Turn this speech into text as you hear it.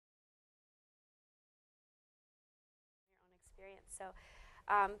So,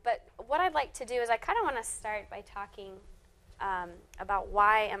 but what I'd like to do is I kind of want to start by talking about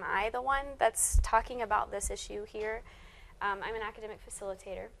why am I the one that's talking about this issue here. I'm an academic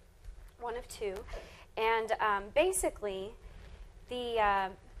facilitator, one of two, and basically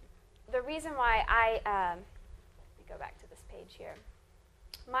the reason why let me go back to this page here.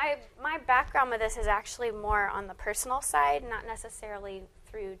 My background with this is actually more on the personal side, not necessarily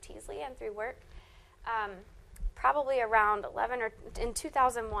through Teasley and through work. Probably around in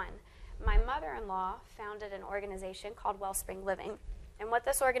 2001, my mother-in-law founded an organization called Wellspring Living. And what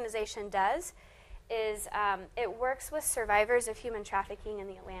this organization does is it works with survivors of human trafficking in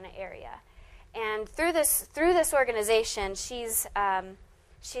the Atlanta area. And through this organization, she's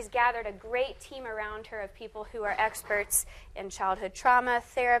gathered a great team around her of people who are experts in childhood trauma,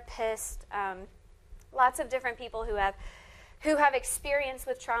 therapists, lots of different people who have experience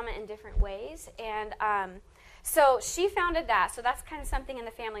with trauma in different ways. And so she founded that. So that's kind of something in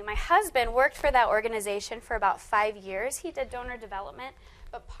the family. My husband worked for that organization for about 5 years. He did donor development,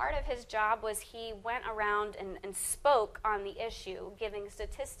 but part of his job was he went around and spoke on the issue, giving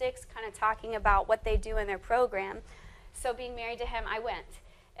statistics, kind of talking about what they do in their program. So being married to him, I went.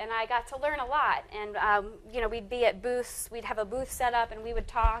 And I got to learn a lot. And, we'd be at booths. We'd have a booth set up, and we would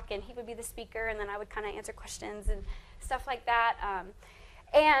talk, and he would be the speaker, and then I would kind of answer questions and stuff like that.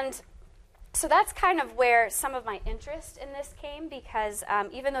 And so that's kind of where some of my interest in this came, because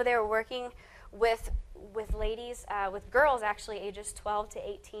even though they were working with ladies, with girls actually ages 12 to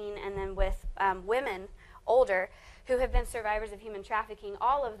 18, and then with women older who have been survivors of human trafficking,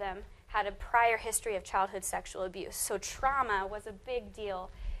 all of them had a prior history of childhood sexual abuse. So trauma was a big deal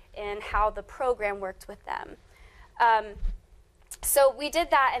in how the program worked with them. So we did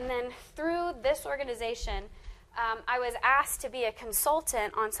that, and then through this organization, I was asked to be a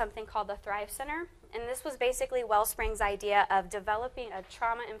consultant on something called the Thrive Center. And this was basically Wellspring's idea of developing a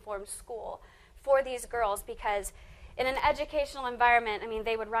trauma-informed school for these girls, because in an educational environment, I mean,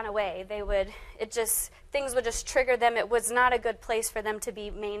 they would run away. Things would just trigger them. It was not a good place for them to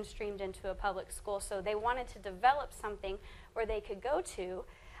be mainstreamed into a public school. So they wanted to develop something where they could go to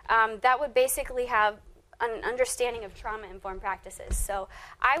that would basically have an understanding of trauma-informed practices. So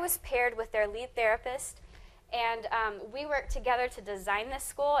I was paired with their lead therapist, and we worked together to design this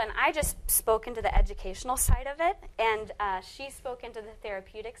school, and I just spoke into the educational side of it, and she spoke into the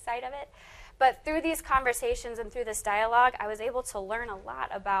therapeutic side of it. But through these conversations and through this dialogue, I was able to learn a lot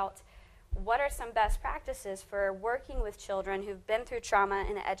about what are some best practices for working with children who've been through trauma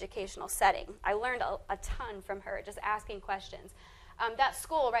in an educational setting. I learned a ton from her, just asking questions. That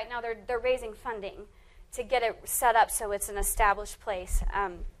school, right now, they're raising funding to get it set up so it's an established place.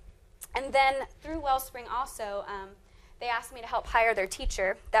 And then through Wellspring also, they asked me to help hire their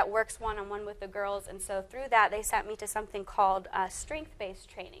teacher that works one-on-one with the girls. And so through that, they sent me to something called strength-based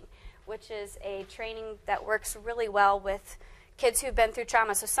training, which is a training that works really well with kids who've been through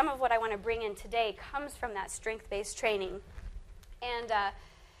trauma. So some of what I want to bring in today comes from that strength-based training. And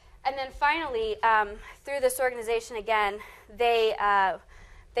then finally, through this organization again, they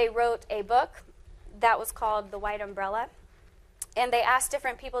wrote a book that was called The White Umbrella. And they asked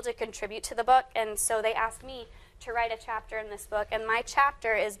different people to contribute to the book, and so they asked me to write a chapter in this book. And my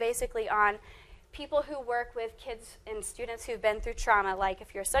chapter is basically on people who work with kids and students who've been through trauma, like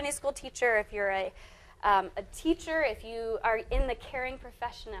if you're a Sunday school teacher, if you're a teacher, if you are in the caring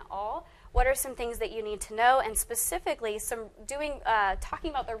profession at all, what are some things that you need to know, and specifically talking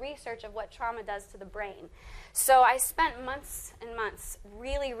about the research of what trauma does to the brain. So I spent months and months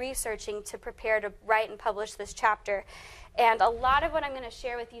really researching to prepare to write and publish this chapter. And a lot of what I'm going to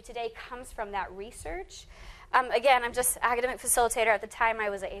share with you today comes from that research. Again, I'm just academic facilitator. At the time, I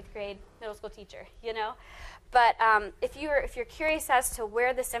was an 8th grade middle school teacher, But if you're curious as to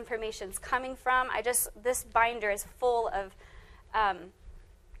where this information's coming from, this binder is full of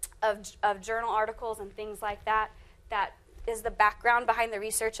journal articles and things like that. That is the background behind the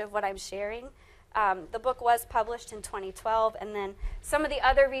research of what I'm sharing. The book was published in 2012, and then some of the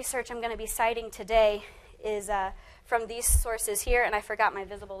other research I'm going to be citing today is from these sources here, and I forgot my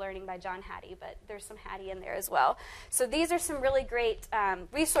Visible Learning by John Hattie, but there's some Hattie in there as well. So these are some really great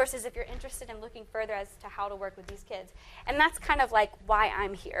resources if you're interested in looking further as to how to work with these kids. And that's kind of like why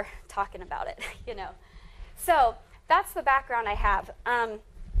I'm here talking about it, So that's the background I have.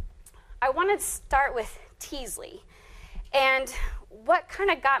 I want to start with Teasley. And what kind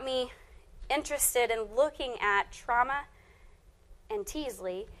of got me interested in looking at trauma and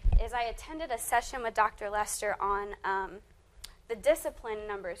Teasley is I attended a session with Dr. Lester on the discipline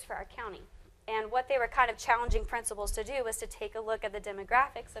numbers for our county. And what they were kind of challenging principals to do was to take a look at the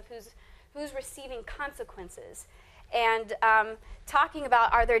demographics of who's receiving consequences. and talking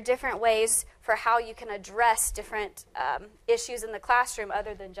about, are there different ways for how you can address different issues in the classroom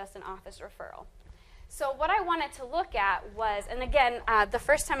other than just an office referral. So what I wanted to look at was, and again, the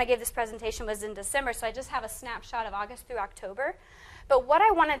first time I gave this presentation was in December, so I just have a snapshot of August through October. But what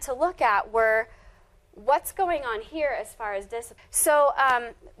I wanted to look at were what's going on here as far as discipline. So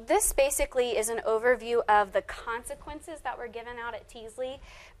this basically is an overview of the consequences that were given out at Teasley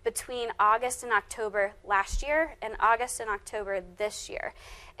between August and October last year and August and October this year.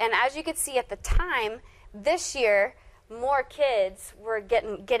 And as you could see at the time, this year, more kids were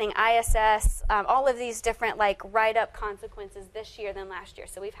getting ISS, all of these different like write-up consequences this year than last year.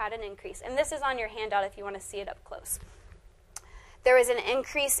 So we've had an increase. And this is on your handout if you want to see it up close. There was an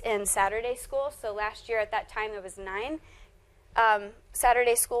increase in Saturday school. So last year at that time there was 9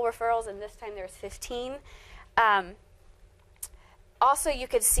 Saturday school referrals, and this time there was 15. Also, you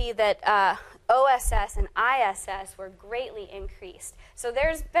could see that OSS and ISS were greatly increased. So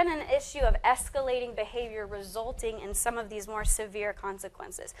there's been an issue of escalating behavior resulting in some of these more severe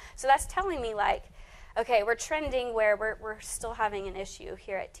consequences. So that's telling me, like, okay, we're trending where we're still having an issue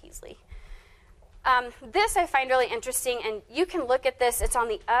here at Teasley. This I find really interesting, and you can look at this. It's on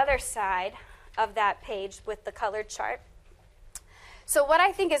the other side of that page with the colored chart. So what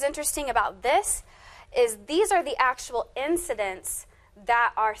I think is interesting about this is these are the actual incidents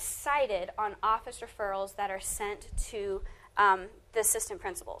that are cited on office referrals that are sent to the assistant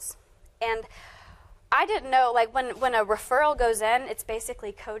principals. And I didn't know, like when a referral goes in, it's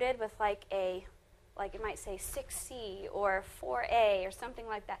basically coded with like it might say 6C or 4A or something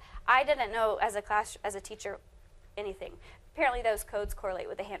like that. I didn't know as a teacher, anything. Apparently those codes correlate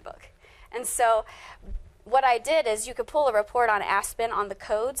with the handbook. And so what I did is you could pull a report on Aspen on the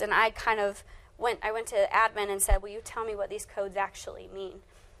codes, and I went to admin and said, will you tell me what these codes actually mean?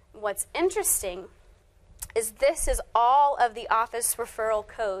 What's interesting is this is all of the office referral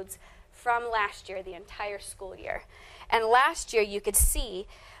codes from last year, the entire school year. And last year you could see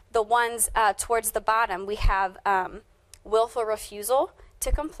the ones towards the bottom. We have willful refusal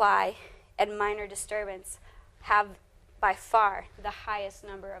to comply and minor disturbance have by far the highest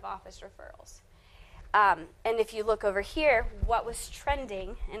number of office referrals. And if you look over here, what was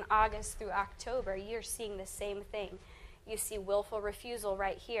trending in August through October, you're seeing the same thing. You see willful refusal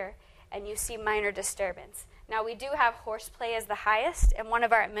right here, and you see minor disturbance. Now, we do have horseplay as the highest, and one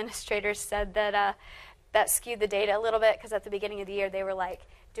of our administrators said that that skewed the data a little bit, because at the beginning of the year, they were like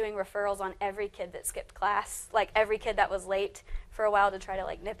doing referrals on every kid that skipped class, like every kid that was late for a while to try to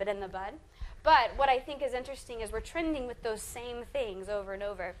like nip it in the bud. But what I think is interesting is we're trending with those same things over and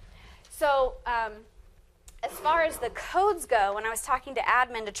over. So as far as the codes go, when I was talking to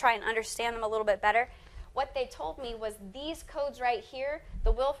admin to try and understand them a little bit better, what they told me was these codes right here,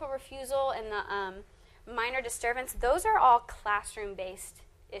 the willful refusal and the minor disturbance, those are all classroom-based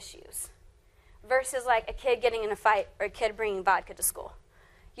issues versus like a kid getting in a fight or a kid bringing vodka to school.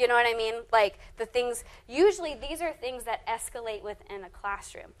 You know what I mean? Like the things, usually these are things that escalate within a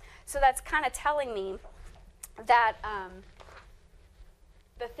classroom. So that's kind of telling me that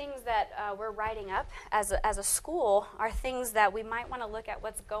the things that we're writing up as a school are things that we might want to look at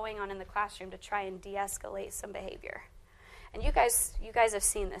what's going on in the classroom to try and de-escalate some behavior. And you guys have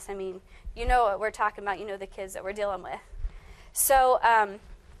seen this. I mean, you know what we're talking about. You know the kids that we're dealing with. So,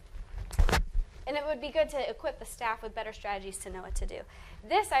 and it would be good to equip the staff with better strategies to know what to do.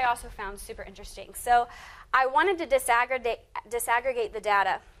 This I also found super interesting. So I wanted to disaggregate the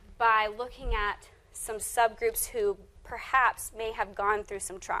data by looking at some subgroups who perhaps may have gone through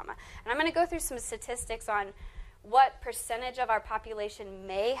some trauma. And I'm going to go through some statistics on what percentage of our population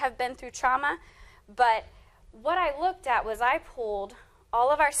may have been through trauma. But what I looked at was I pulled all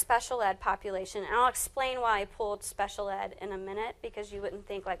of our special ed population, and I'll explain why I pulled special ed in a minute, because you wouldn't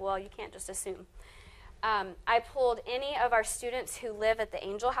think like, well, you can't just assume. I pulled any of our students who live at the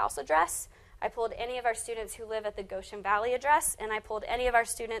Angel House address. I pulled any of our students who live at the Goshen Valley address, and I pulled any of our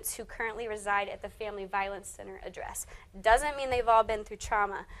students who currently reside at the Family Violence Center address. Doesn't mean they've all been through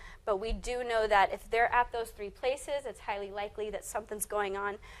trauma, but we do know that if they're at those 3 places, it's highly likely that something's going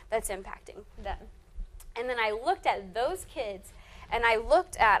on that's impacting them. And then I looked at those kids, and I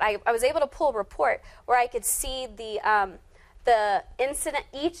was able to pull a report where I could see the incident,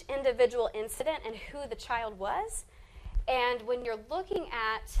 each individual incident, and who the child was. And when you're looking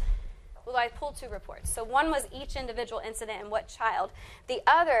at, well, I pulled 2 reports. So one was each individual incident and what child. The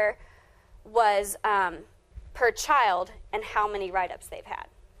other was per child and how many write-ups they've had.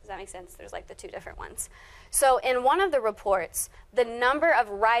 Does that make sense? There's like the 2 different ones. So in one of the reports, the number of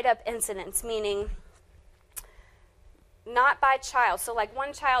write-up incidents, meaning not by child. So like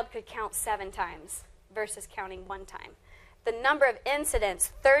one child could count 7 times versus counting one time. The number of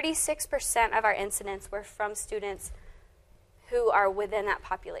incidents, 36% of our incidents were from students who are within that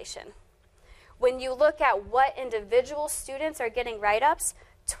population. When you look at what individual students are getting write-ups,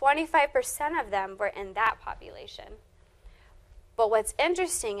 25% of them were in that population. But what's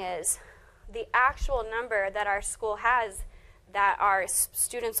interesting is the actual number that our school has that are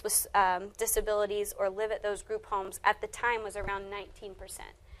students with disabilities or live at those group homes at the time was around 19%.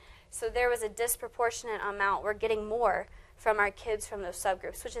 So there was a disproportionate amount. We're getting more from our kids from those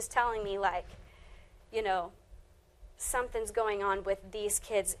subgroups, which is telling me, like, you know, something's going on with these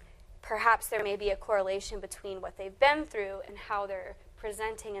kids. Perhaps there may be a correlation between what they've been through and how they're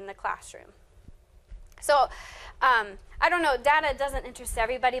presenting in the classroom. So I don't know, data doesn't interest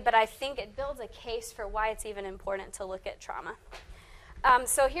everybody, but I think it builds a case for why it's even important to look at trauma.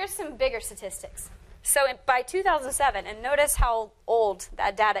 So here's some bigger statistics. So by 2007, and notice how old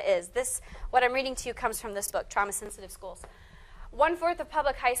that data is. This, what I'm reading to you, comes from this book, Trauma Sensitive Schools. 1/4 of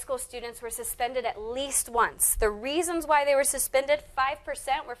public high school students were suspended at least once. The reasons why they were suspended,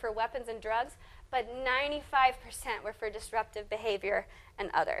 5% were for weapons and drugs, but 95% were for disruptive behavior and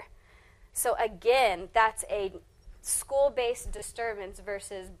other. So again, that's a school-based disturbance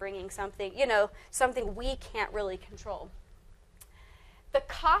versus bringing something, you know, something we can't really control. The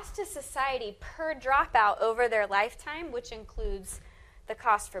cost to society per dropout over their lifetime, which includes the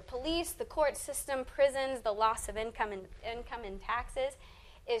cost for police, the court system, prisons, the loss of income and taxes,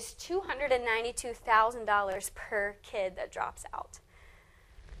 is $292,000 per kid that drops out.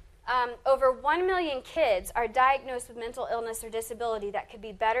 Over 1 million kids are diagnosed with mental illness or disability that could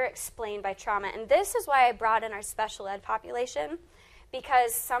be better explained by trauma. And this is why I brought in our special ed population,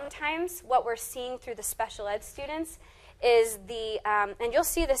 because sometimes what we're seeing through the special ed students is and you'll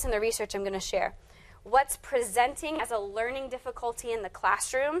see this in the research I'm going to share, what's presenting as a learning difficulty in the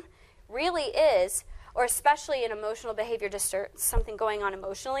classroom really is, or especially in emotional behavior disturbance, something going on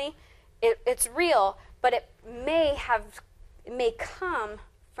emotionally, it's real, but it may come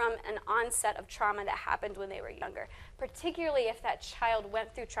from an onset of trauma that happened when they were younger, particularly if that child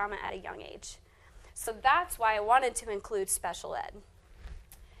went through trauma at a young age. So that's why I wanted to include special ed.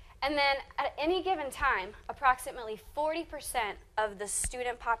 And then at any given time, approximately 40% of the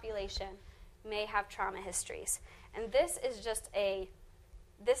student population may have trauma histories. And this is just a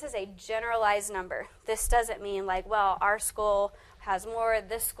generalized number. This doesn't mean like, well, our school has more,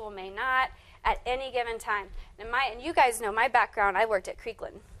 this school may not. At any given time. And you guys know my background, I worked at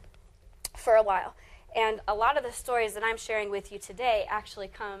Creekland for a while. And a lot of the stories that I'm sharing with you today actually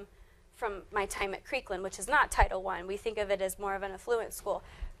come from my time at Creekland, which is not Title I. We think of it as more of an affluent school.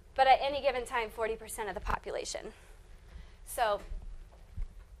 But at any given time, 40% of the population. So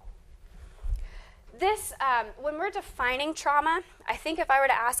this, when we're defining trauma, I think if I were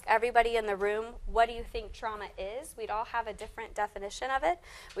to ask everybody in the room, what do you think trauma is? We'd all have a different definition of it.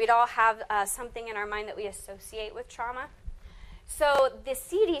 We'd all have something in our mind that we associate with trauma. So the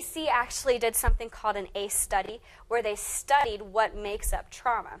CDC actually did something called an ACE study, where they studied what makes up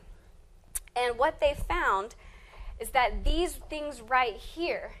trauma. And what they found is that these things right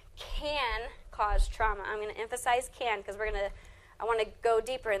here can cause trauma. I'm going to emphasize can, because I want to go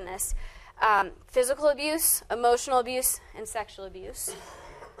deeper in this. Physical abuse, emotional abuse, and sexual abuse.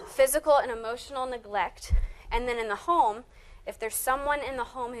 Physical and emotional neglect. And then in the home, if there's someone in the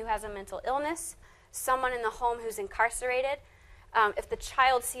home who has a mental illness, someone in the home who's incarcerated, if the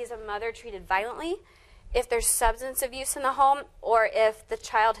child sees a mother treated violently, if there's substance abuse in the home, or if the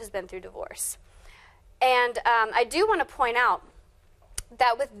child has been through divorce. And I do want to point out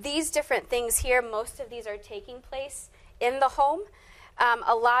that with these different things here, most of these are taking place in the home.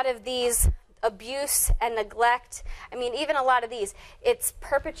 A lot of these abuse and neglect, I mean, even a lot of these, it's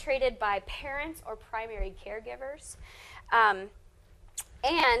perpetrated by parents or primary caregivers. And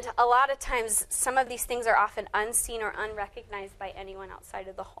a lot of times, some of these things are often unseen or unrecognized by anyone outside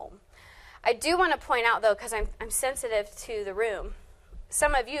of the home. I do want to point out, though, because I'm sensitive to the room,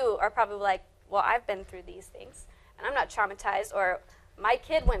 some of you are probably like, well, I've been through these things, and I'm not traumatized, or my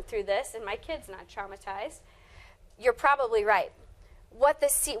kid went through this, and my kid's not traumatized. You're probably right. What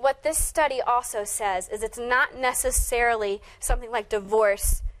this study also says is it's not necessarily something like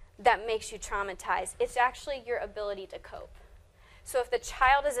divorce that makes you traumatized. It's actually your ability to cope. So if the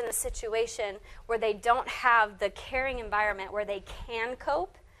child is in a situation where they don't have the caring environment where they can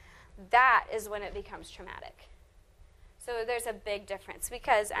cope, that is when it becomes traumatic. So there's a big difference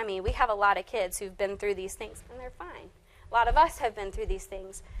because, I mean, we have a lot of kids who've been through these things, and they're fine. A lot of us have been through these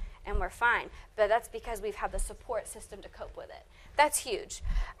things, and we're fine. But that's because we've had the support system to cope with it. That's huge.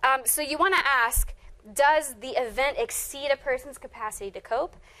 So you want to ask, Does the event exceed a person's capacity to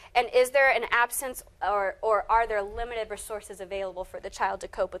cope? And is there an absence or are there limited resources available for the child to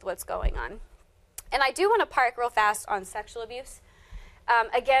cope with what's going on? And I do want to park real fast on sexual abuse.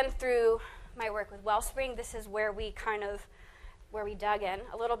 Again, through my work with Wellspring, this is where we dug in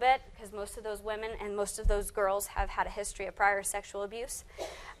a little bit, because most of those women and most of those girls have had a history of prior sexual abuse.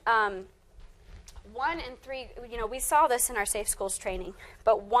 1 in 3, we saw this in our Safe Schools training,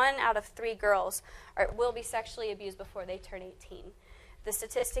 but 1 out of 3 girls will be sexually abused before they turn 18. The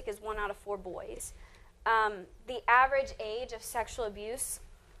statistic is 1 out of 4 boys. The average age of sexual abuse,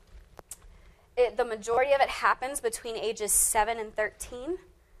 the majority of it happens between ages 7 and 13.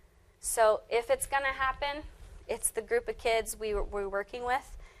 So if it's going to happen, it's the group of kids we're working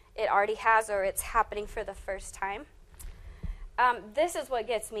with. It already has, or it's happening for the first time. This is what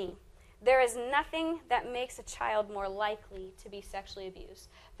gets me. There is nothing that makes a child more likely to be sexually abused.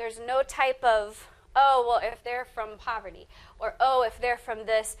 There's no type of, oh, well, if they're from poverty, or, oh, if they're from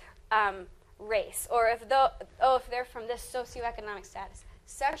this race, or if they're from this socioeconomic status.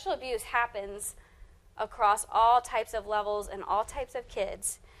 Sexual abuse happens across all types of levels and all types of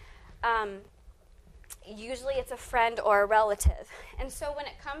kids. Usually it's a friend or a relative. And so when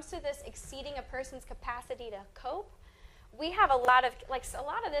it comes to this exceeding a person's capacity to cope, we have a lot of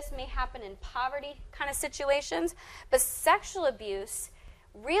this may happen in poverty kind of situations, but sexual abuse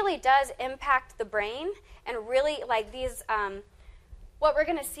really does impact the brain, and really these, what we're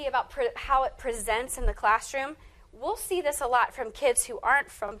going to see about how it presents in the classroom, we'll see this a lot from kids who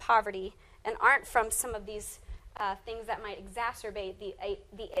aren't from poverty and aren't from some of these things that might exacerbate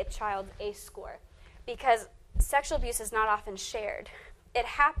the child's ACE score, because sexual abuse is not often shared. It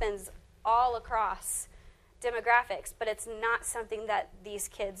happens all across demographics, but it's not something that these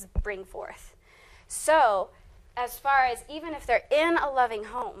kids bring forth. So as far as even if they're in a loving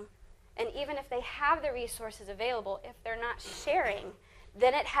home, and even if they have the resources available, if they're not sharing,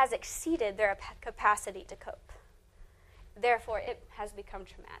 then it has exceeded their capacity to cope. Therefore, it has become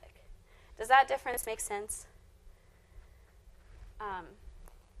traumatic. Does that difference make sense?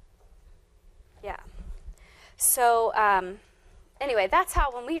 Yeah. So anyway, that's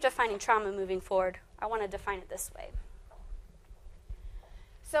how, when we're defining trauma moving forward, I want to define it this way.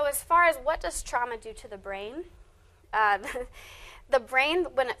 So as far as what does trauma do to the brain, the brain,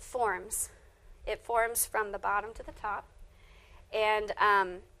 when it forms from the bottom to the top. And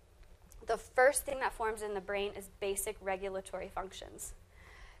the first thing that forms in the brain is basic regulatory functions.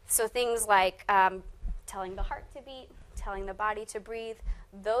 So things like telling the heart to beat, telling the body to breathe,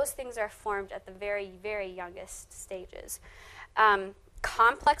 those things are formed at the very, very youngest stages.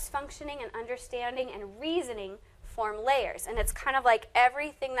 Complex functioning and understanding and reasoning form layers. And it's kind of like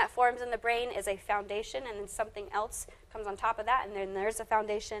everything that forms in the brain is a foundation, and then something else comes on top of that, and then there's a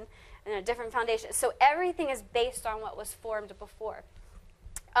foundation and a different foundation. So everything is based on what was formed before.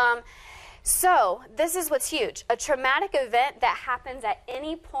 So this is what's huge. A traumatic event that happens at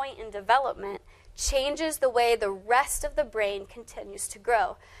any point in development changes the way the rest of the brain continues to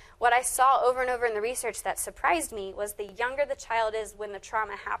grow. What I saw over and over in the research that surprised me was the younger the child is when the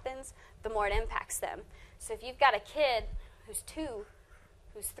trauma happens, the more it impacts them. So if you've got a kid who's 2,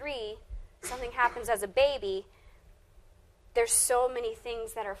 who's 3, something happens as a baby, there's so many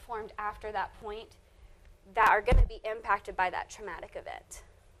things that are formed after that point that are going to be impacted by that traumatic event.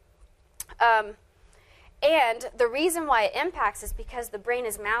 And the reason why it impacts is because the brain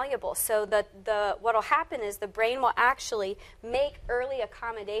is malleable. So what will happen is the brain will actually make early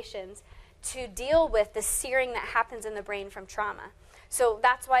accommodations to deal with the searing that happens in the brain from trauma. So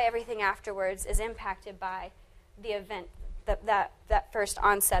that's why everything afterwards is impacted by the event, that first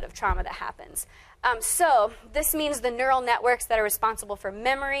onset of trauma that happens. So this means the neural networks that are responsible for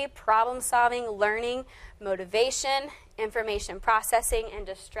memory, problem solving, learning, motivation, information processing, and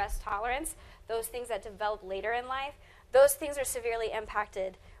distress tolerance, those things that develop later in life, those things are severely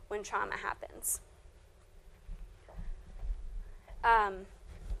impacted when trauma happens. And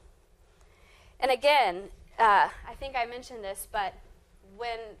again, I think I mentioned this, but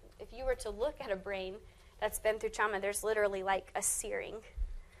if you were to look at a brain that's been through trauma, there's literally like a searing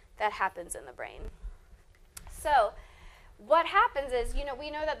that happens in the brain. So what happens is, we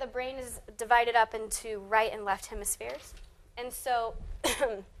know that the brain is divided up into right and left hemispheres. And so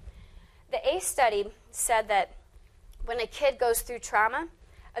the ACE study said that when a kid goes through trauma,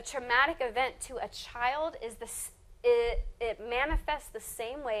 a traumatic event to a child it manifests the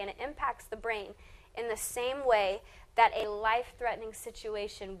same way, and it impacts the brain in the same way that a life-threatening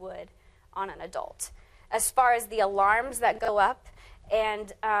situation would on an adult. As far as the alarms that go up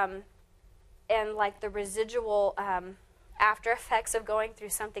and like the residual after effects of going through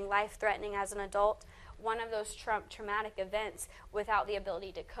something life-threatening as an adult, one of those traumatic events without the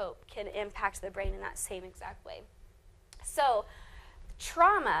ability to cope can impact the brain in that same exact way. So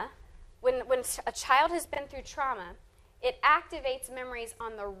trauma, when a child has been through trauma, it activates memories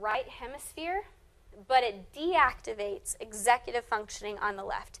on the right hemisphere, but it deactivates executive functioning on the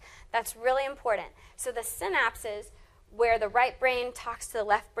left. That's really important. So the synapses where the right brain talks to the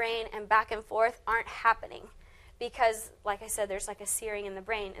left brain and back and forth aren't happening because, like I said, there's like a searing in the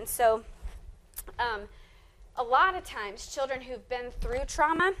brain. And so a lot of times children who've been through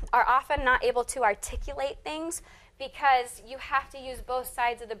trauma are often not able to articulate things because you have to use both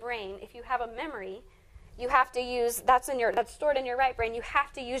sides of the brain. If you have a memory, you have to use, that's stored in your right brain, you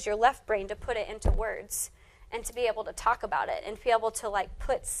have to use your left brain to put it into words and to be able to talk about it and be able to like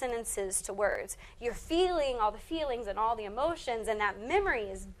put sentences to words. You're feeling all the feelings and all the emotions, and that memory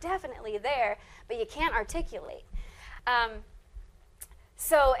is definitely there, but you can't articulate. And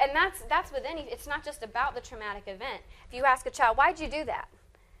that's with any, it's not just about the traumatic event. If you ask a child, why'd you do that?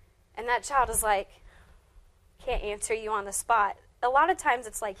 And that child is like, can't answer you on the spot. A lot of times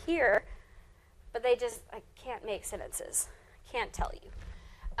it's like here, but they just can't make sentences, can't tell you.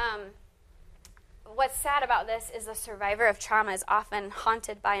 What's sad about this is the survivor of trauma is often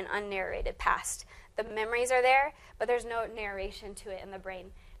haunted by an unnarrated past. The memories are there, but there's no narration to it in the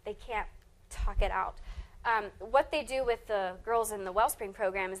brain. They can't talk it out. What they do with the girls in the Wellspring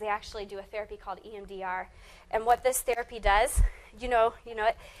program is they actually do a therapy called EMDR. And what this therapy does, you know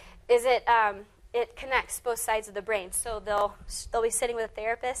it, is it connects both sides of the brain. So they'll be sitting with a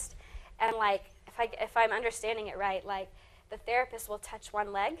therapist, and like if I'm understanding it right, like the therapist will touch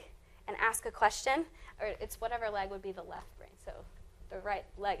one leg and ask a question, or it's whatever leg would be the left brain. So the right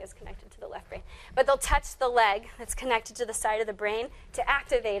leg is connected to the left brain. But they'll touch the leg that's connected to the side of the brain to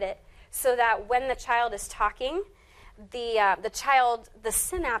activate it so that when the child is talking, the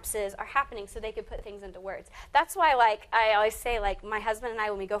synapses are happening so they can put things into words. That's why, like, I always say, like, my husband and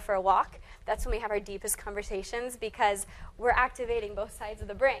I, when we go for a walk, that's when we have our deepest conversations because we're activating both sides of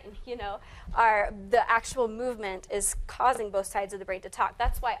the brain, The actual movement is causing both sides of the brain to talk.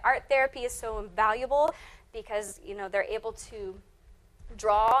 That's why art therapy is so valuable because, they're able to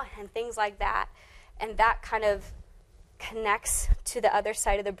draw and things like that, and that kind of connects to the other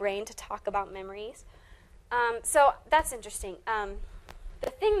side of the brain to talk about memories. So that's interesting. The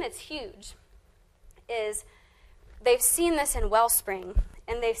thing that's huge is they've seen this in Wellspring,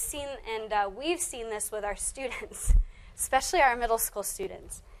 and we've seen this with our students, especially our middle school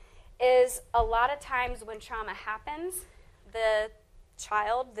students, is a lot of times when trauma happens, the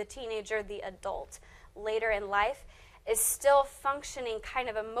child, the teenager, the adult, later in life, is still functioning kind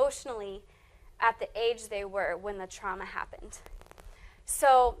of emotionally at the age they were when the trauma happened.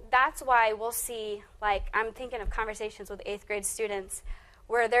 So that's why we'll see, like, I'm thinking of conversations with 8th grade students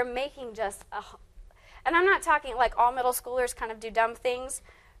where they're making and I'm not talking like all middle schoolers kind of do dumb things,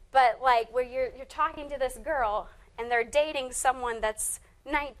 but like where you're talking to this girl and they're dating someone that's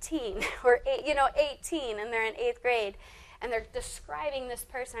 19 or 18 and they're in 8th grade and they're describing this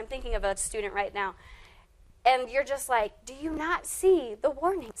person. I'm thinking of a student right now. And you're just like, do you not see the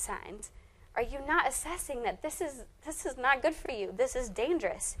warning signs? Are you not assessing that this is not good for you? This is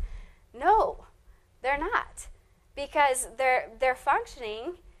dangerous. No, they're not, because they're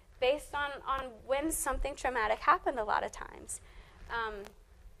functioning based on when something traumatic happened a lot of times.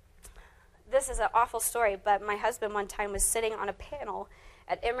 This is an awful story, but my husband one time was sitting on a panel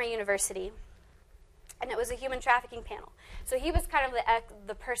at Emory University, and it was a human trafficking panel. So he was kind of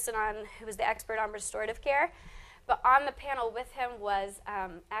the person who was the expert on restorative care. But on the panel with him was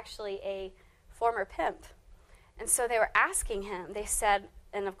actually a former pimp. And so they were asking him, they said,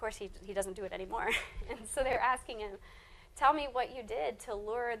 and of course he doesn't do it anymore, and so they were asking him, tell me what you did to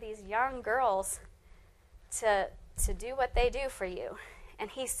lure these young girls to do what they do for you.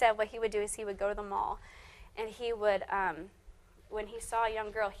 And he said what he would do is he would go to the mall, and he would, when he saw a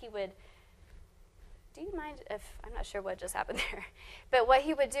young girl, he would, do you mind if, I'm not sure what just happened there, but what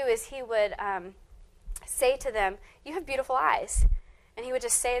he would do is he would say to them, you have beautiful eyes. And he would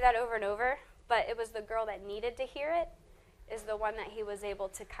just say that over and over, but it was the girl that needed to hear it is the one that he was able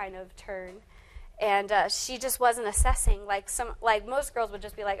to kind of turn. And she just wasn't assessing. Like most girls would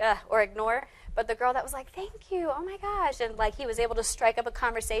just be like, ugh, or ignore. But the girl that was like, thank you, oh my gosh. And like he was able to strike up a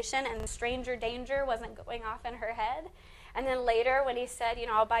conversation, and stranger danger wasn't going off in her head. And then later when he said,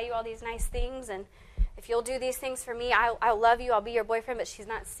 I'll buy you all these nice things, and if you'll do these things for me, I'll love you, I'll be your boyfriend, but she's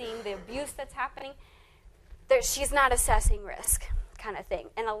not seeing the abuse that's happening. She's not assessing risk, kind of thing.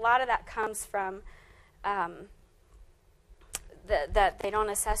 And a lot of that comes from that they don't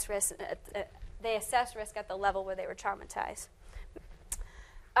assess risk. They assess risk at the level where they were traumatized.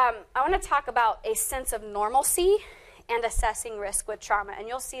 I want to talk about a sense of normalcy and assessing risk with trauma. And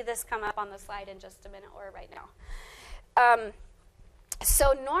you'll see this come up on the slide in just a minute or right now.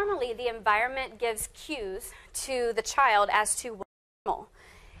 So normally the environment gives cues to the child as to what's normal.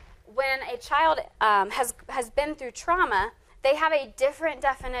 When a child has been through trauma, they have a different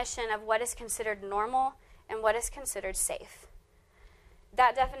definition of what is considered normal and what is considered safe.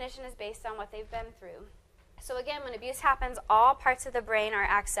 That definition is based on what they've been through. So again, when abuse happens, all parts of the brain are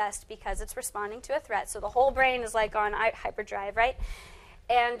accessed because it's responding to a threat. So the whole brain is like on hyperdrive, right?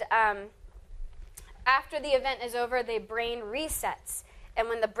 And after the event is over, the brain resets. And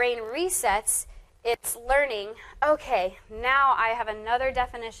when the brain resets, it's learning, okay, now I have another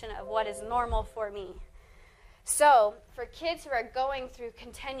definition of what is normal for me. So for kids who are going through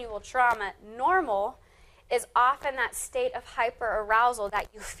continual trauma, normal is often that state of hyperarousal that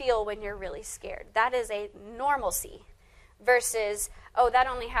you feel when you're really scared. That is a normalcy versus, oh, that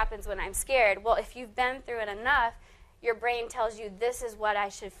only happens when I'm scared. Well, if you've been through it enough, your brain tells you this is what I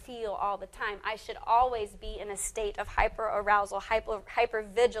should feel all the time. I should always be in a state of hyperarousal,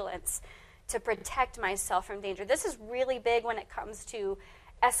 hypervigilance to protect myself from danger. This is really big when it comes to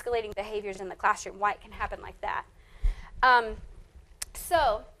escalating behaviors in the classroom, why it can happen like that.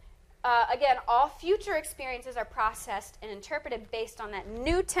 Again, all future experiences are processed and interpreted based on that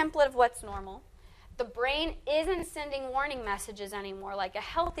new template of what's normal. The brain isn't sending warning messages anymore like a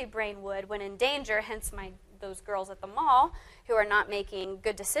healthy brain would when in danger, hence those girls at the mall who are not making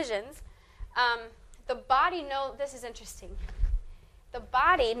good decisions. The body this is interesting. The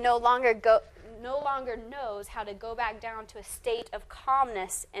body no longer knows how to go back down to a state of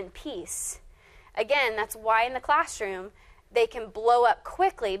calmness and peace. Again, that's why in the classroom they can blow up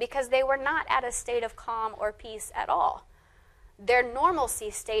quickly because they were not at a state of calm or peace at all. Their normalcy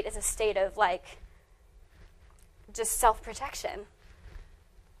state is a state of just self-protection.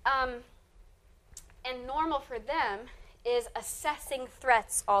 And normal for them is assessing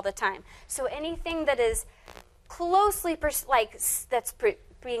threats all the time. So anything that is closely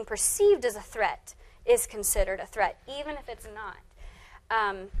being perceived as a threat is considered a threat, even if it's not.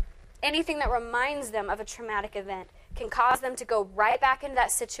 Anything that reminds them of a traumatic event can cause them to go right back into that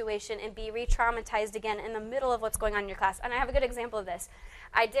situation and be re-traumatized again in the middle of what's going on in your class. And I have a good example of this.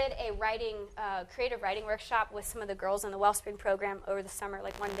 I did a creative writing workshop with some of the girls in the Wellspring program over the summer,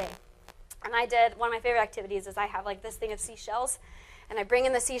 like one day. And one of my favorite activities is I have this thing of seashells, and I bring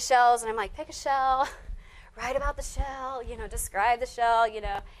in the seashells, and I'm like, pick a shell, write about the shell, describe the shell,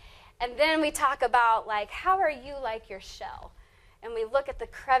 And then we talk about, how are you like your shell? And we look at the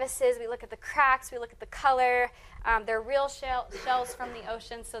crevices, we look at the cracks, we look at the color. They're real shells from the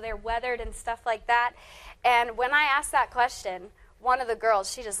ocean, so they're weathered and stuff like that. And when I asked that question, one of the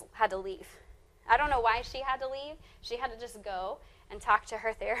girls, she just had to leave. I don't know why she had to leave. She had to just go and talk to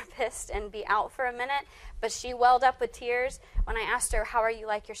her therapist and be out for a minute. But she welled up with tears when I asked her, how are you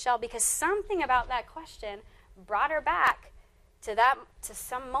like your shell? Because something about that question brought her back to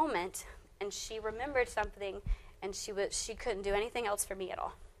some moment, and she remembered something, and she couldn't do anything else for me at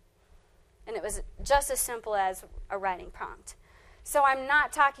all. And it was just as simple as a writing prompt. So I'm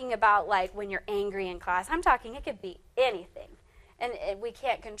not talking about when you're angry in class. I'm talking it could be anything. And we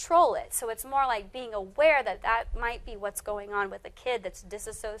can't control it. So it's more like being aware that that might be what's going on with a kid that's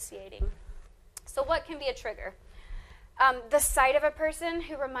disassociating. So what can be a trigger? The sight of a person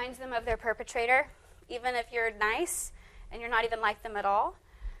who reminds them of their perpetrator, even if you're nice and you're not even like them at all.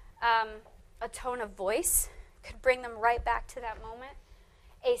 A tone of voice could bring them right back to that moment.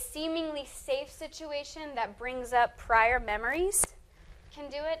 A seemingly safe situation that brings up prior memories can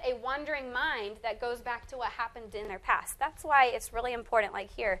do it. A wandering mind that goes back to what happened in their past. That's why it's really important,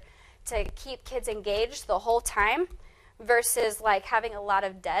 here, to keep kids engaged the whole time versus, having a lot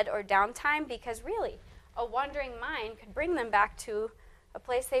of dead or downtime, because really, a wandering mind could bring them back to a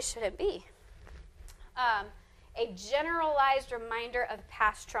place they shouldn't be. A generalized reminder of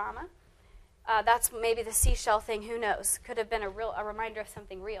past trauma. That's maybe the seashell thing, who knows? Could have been a reminder of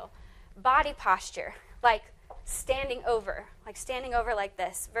something real. Body posture, standing over like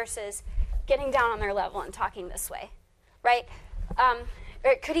this versus getting down on their level and talking this way, right?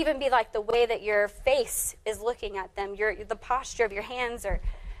 Or it could even be the way that your face is looking at them, the posture of your hands, or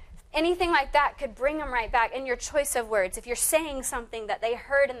anything like that could bring them right back. And your choice of words, if you're saying something that they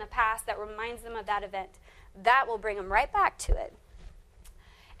heard in the past that reminds them of that event, that will bring them right back to it.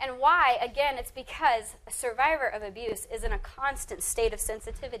 And why? Again, it's because a survivor of abuse is in a constant state of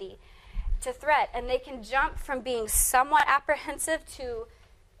sensitivity to threat, and they can jump from being somewhat apprehensive to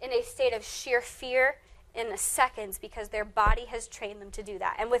in a state of sheer fear in seconds because their body has trained them to do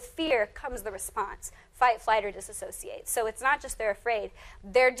that. And with fear comes the response: fight, flight, or disassociate. So it's not just they're afraid;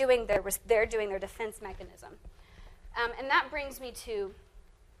 they're doing their defense mechanism. And that brings me to,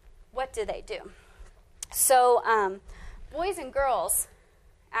 what do they do? So boys and girls,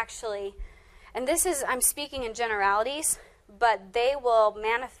 actually, and this is, I'm speaking in generalities, but they will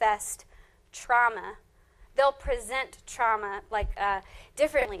manifest trauma. They'll present trauma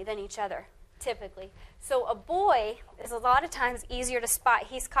differently than each other, typically. So a boy is a lot of times easier to spot.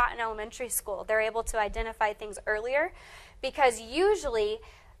 He's caught in elementary school. They're able to identify things earlier because usually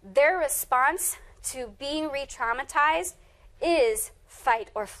their response to being re-traumatized is fight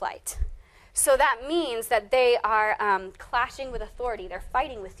or flight. So that means that they are clashing with authority. They're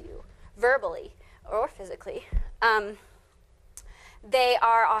fighting with you verbally or physically. They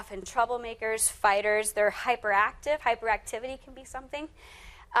are often troublemakers, fighters. They're hyperactive. Hyperactivity can be something.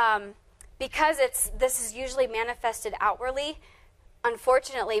 Because this is usually manifested outwardly,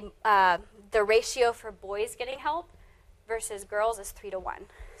 unfortunately, the ratio for boys getting help versus girls is 3 to 1.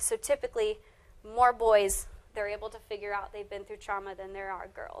 So typically, more boys, they're able to figure out they've been through trauma than there are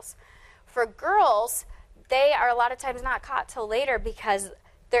girls. For girls, they are a lot of times not caught till later because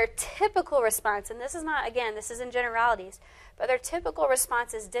their typical response, and this is not, again, this is in generalities, but their typical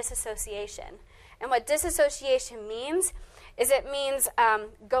response is disassociation. And what disassociation means is it means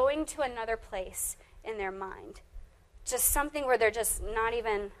going to another place in their mind. Just something where they're just not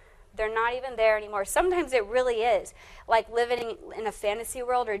even there anymore. Sometimes it really is, like living in a fantasy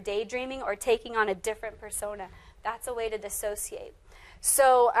world or daydreaming or taking on a different persona. That's a way to dissociate.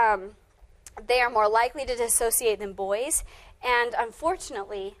 So they are more likely to dissociate than boys. And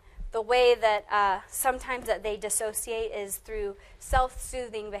unfortunately, the way that sometimes that they dissociate is through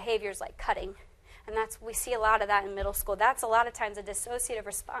self-soothing behaviors like cutting. And we see a lot of that in middle school. That's a lot of times a dissociative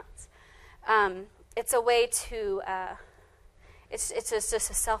response. It's a way to, it's just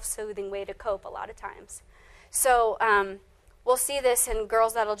a self-soothing way to cope a lot of times. So we'll see this in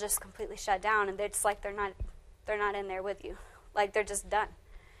girls that'll just completely shut down, and it's like they're not in there with you. Like they're just done.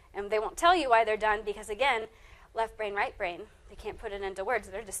 And they won't tell you why they're done because, again, left brain, right brain, they can't put it into words.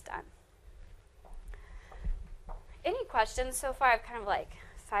 They're just done. Any questions so far? I've kind of like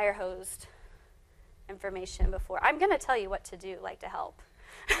fire hosed information before. I'm going to tell you what to do, to help.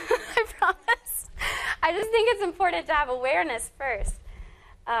 I promise. I just think it's important to have awareness first.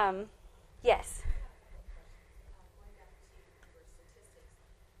 Yes.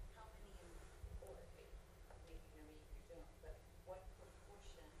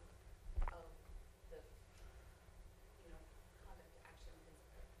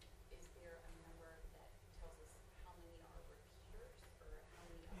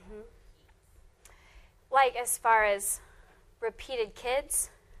 Like as far as repeated kids?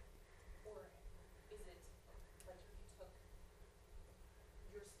 Or is it like if you took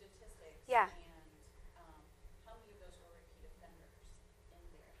your statistics yeah. and how many of those were repeat offenders in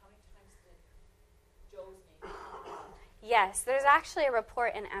there? How many times did Joe's name come up? Yes, there's actually a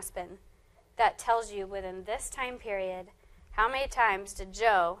report in Aspen that tells you within this time period how many times did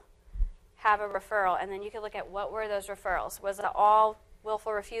Joe have a referral, and then you can look at what were those referrals. Was it all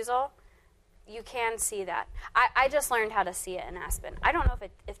willful refusal? You can see that. I just learned how to see it in Aspen. I don't know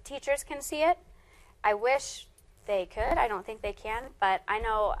if teachers can see it. I wish they could. I don't think they can, but I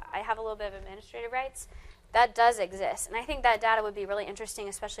know I have a little bit of administrative rights. That does exist, and I think that data would be really interesting,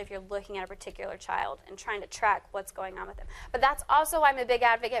 especially if you're looking at a particular child and trying to track what's going on with them. But that's also why I'm a big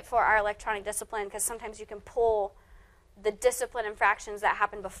advocate for our electronic discipline, because sometimes you can pull the discipline infractions that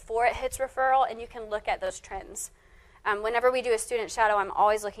happen before it hits referral, and you can look at those trends. Whenever we do a student shadow, I'm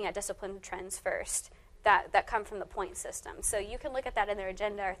always looking at discipline trends first that come from the point system. So you can look at that in their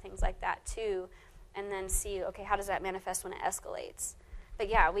agenda or things like that too, and then see, okay, how does that manifest when it escalates? But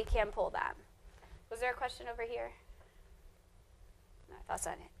yeah, we can pull that. Was there a question over here? No, I thought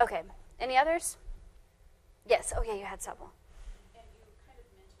so. Okay. Any others? Yes. Oh, yeah, you had several. And you kind of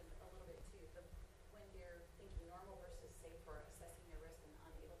mentioned a little bit too, when you're thinking normal versus safe for assessing your risk and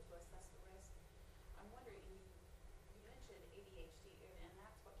unable to assess the risk. I'm wondering, you mentioned ADHD, and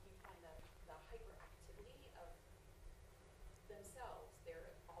that's what you find the hyperactivity of themselves.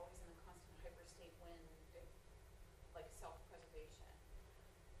 They're always in a constant hyper state when, like self-preservation.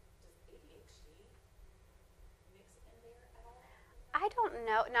 Does ADHD mix in there at all? I don't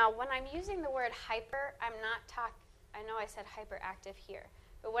know. Now, when I'm using the word hyper, I'm not talking, I know I said hyperactive here,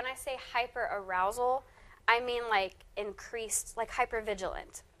 but when I say hyper arousal, I mean like increased, like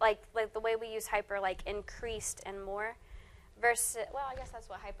hypervigilant, like the way we use hyper, like increased and more, versus, well, I guess that's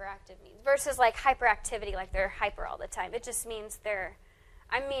what hyperactive means, versus like hyperactivity, like they're hyper all the time. It just means they're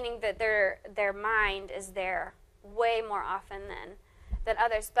I'm meaning that their mind is there way more often than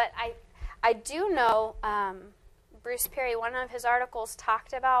others. But I do know Bruce Perry, one of his articles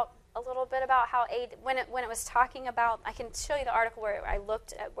talked about a little bit about how when it was talking about, I can show you the article where I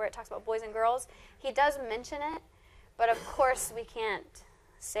looked at where it talks about boys and girls. He does mention it, but of course we can't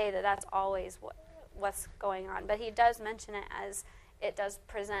say that that's always what's going on. But he does mention it as it does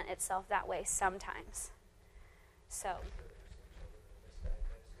present itself that way sometimes. So,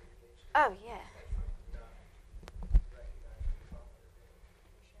 oh yeah.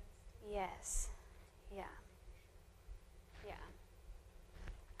 Yes. Yeah. Yeah.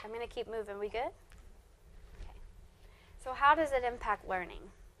 I'm going to keep moving. We good? Okay. So how does it impact learning?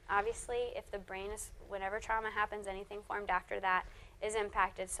 Obviously, if the brain is, whenever trauma happens, anything formed after that is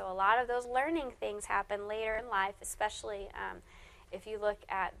impacted. So a lot of those learning things happen later in life, especially if you look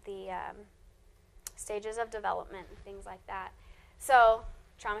at the stages of development and things like that. So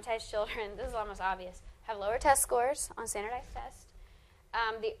traumatized children, this is almost obvious, have lower test scores on standardized tests.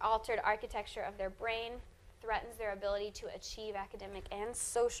 The altered architecture of their brain threatens their ability to achieve academic and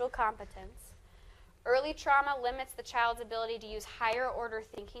social competence. Early trauma limits the child's ability to use higher order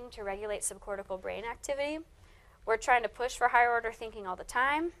thinking to regulate subcortical brain activity. We're trying to push for higher order thinking all the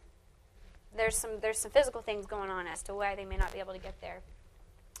time. There's some physical things going on as to why they may not be able to get there.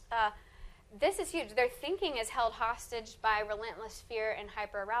 This is huge. Their thinking is held hostage by relentless fear and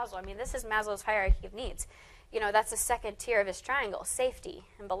hyperarousal. I mean, this is Maslow's hierarchy of needs. You know, that's the second tier of his triangle, safety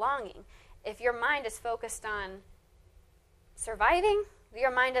and belonging. If your mind is focused on surviving,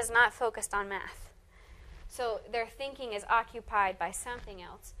 your mind is not focused on math. So their thinking is occupied by something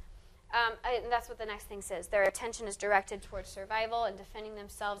else. And that's what the next thing says. Their attention is directed towards survival and defending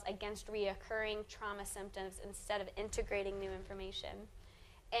themselves against reoccurring trauma symptoms instead of integrating new information.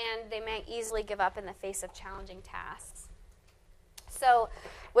 And they may easily give up in the face of challenging tasks. So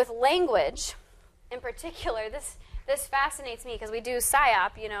with language, in particular, this fascinates me because we do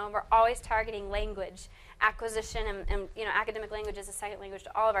PSYOP, you know, we're always targeting language acquisition, and you know, academic language is a second language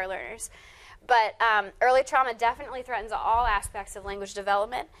to all of our learners. But early trauma definitely threatens all aspects of language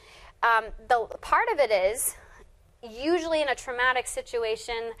development. The part of it is usually in a traumatic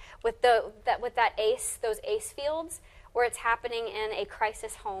situation with that ACE, those ACE fields, where it's happening in a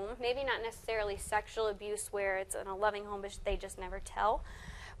crisis home. Maybe not necessarily sexual abuse where it's in a loving home, but they just never tell.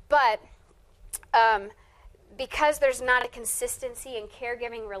 But because there's not a consistency in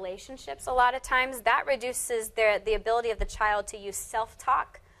caregiving relationships, a lot of times that reduces the ability of the child to use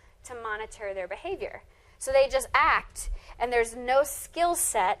self-talk to monitor their behavior. So they just act, and there's no skill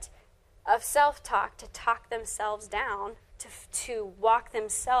set of self-talk to talk themselves down, to walk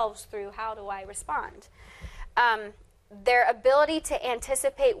themselves through how do I respond. Their ability to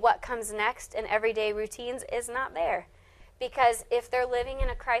anticipate what comes next in everyday routines is not there. Because if they're living in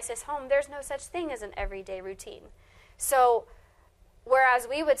a crisis home, there's no such thing as an everyday routine. So whereas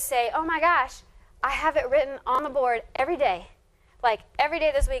we would say, oh my gosh, I have it written on the board every day. Like every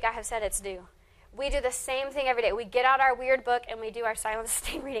day this week I have said it's due. We do the same thing every day. We get out our weird book and we do our silent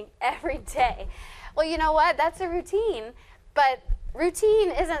sustained reading every day. Well, you know what? That's a routine. But routine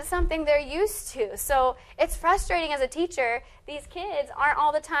isn't something they're used to. So it's frustrating as a teacher. These kids aren't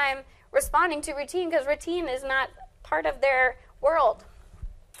all the time responding to routine because routine is not part of their world.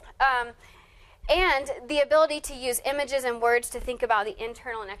 And the ability to use images and words to think about the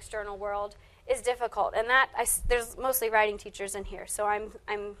internal and external world is difficult. And there's mostly writing teachers in here, so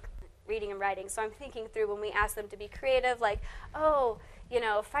I'm reading and writing. So I'm thinking through when we ask them to be creative, like, oh, you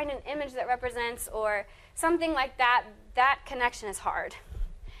know, find an image that represents or something like that. That connection is hard.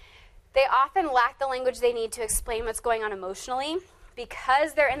 They often lack the language they need to explain what's going on emotionally.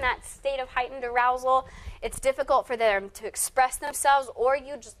 Because they're in that state of heightened arousal, it's difficult for them to express themselves or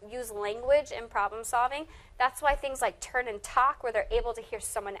use language in problem solving. That's why things like turn and talk, where they're able to hear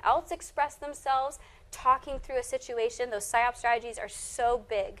someone else express themselves, talking through a situation, those PSYOP strategies are so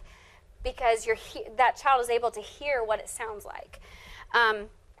big because that child is able to hear what it sounds like.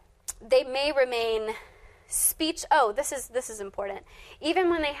 They may remain speech. Oh, this is important. Even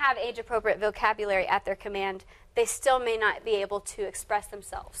when they have age-appropriate vocabulary at their command, they still may not be able to express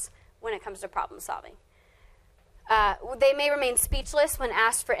themselves when it comes to problem solving. They may remain speechless when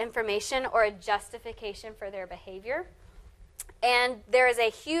asked for information or a justification for their behavior. And there is a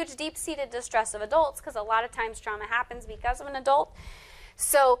huge deep-seated distrust of adults because a lot of times trauma happens because of an adult.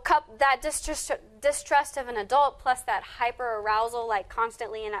 So that distrust of an adult plus that hyper-arousal, like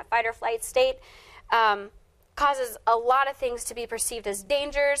constantly in that fight or flight state, causes a lot of things to be perceived as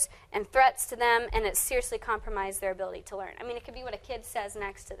dangers and threats to them, and it seriously compromises their ability to learn. I mean, it could be what a kid says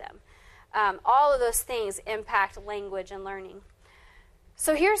next to them. All of those things impact language and learning.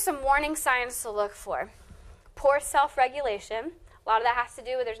 So here's some warning signs to look for. Poor self-regulation. A lot of that has to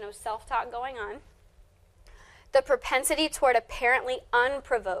do with there's no self-talk going on. The propensity toward apparently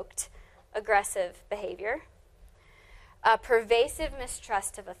unprovoked aggressive behavior. A pervasive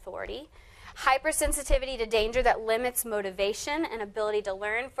mistrust of authority. Hypersensitivity to danger that limits motivation and ability to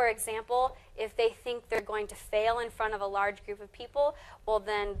learn. For example, if they think they're going to fail in front of a large group of people, well,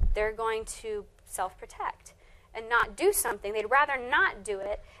 then they're going to self-protect and not do something. They'd rather not do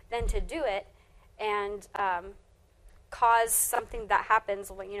it than to do it and cause something that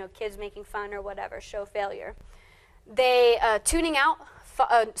happens, kids making fun or whatever, show failure. They tuning out,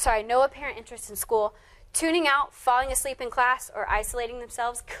 no apparent interest in school, tuning out, falling asleep in class, or isolating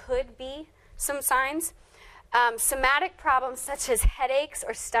themselves could be some signs. Somatic problems such as headaches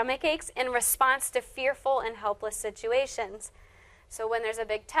or stomach aches in response to fearful and helpless situations. So when there's a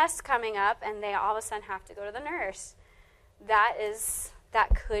big test coming up and they all of a sudden have to go to the nurse, that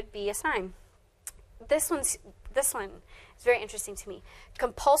could be a sign. This one is very interesting to me.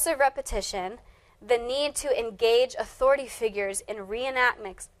 Compulsive repetition, the need to engage authority figures in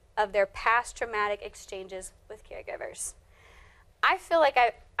reenactments of their past traumatic exchanges with caregivers. I feel like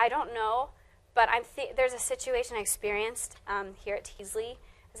I don't know, but there's a situation I experienced here at Teasley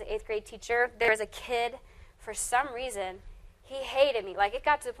as an 8th grade teacher. There was a kid, for some reason, he hated me. Like, it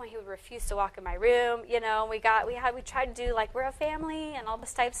got to the point he would refuse to walk in my room. We tried to do like we're a family and all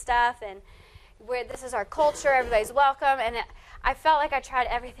this type of stuff, and this is our culture. Everybody's welcome, and I felt like I tried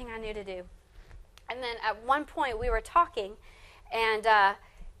everything I knew to do. And then at one point we were talking, and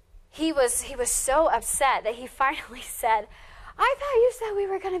he was so upset that he finally said, "I thought you said we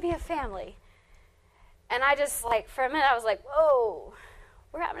were going to be a family." And I just, for a minute, I was like, whoa,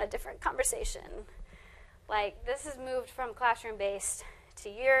 we're having a different conversation. This has moved from classroom-based to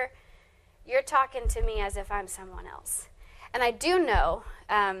you're talking to me as if I'm someone else. And I do know,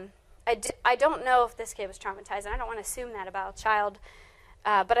 I don't know if this kid was traumatized, and I don't want to assume that about a child,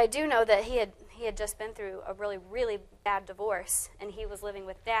 but I do know that he had just been through a really, really bad divorce, and he was living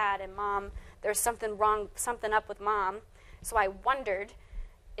with dad and mom. There was something wrong, something up with mom. So I wondered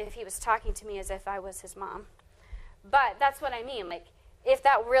if he was talking to me as if I was his mom. But that's what I mean. If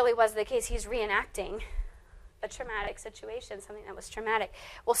that really was the case, he's reenacting a traumatic situation, something that was traumatic.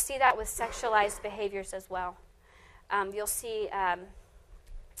 We'll see that with sexualized behaviors as well. You'll see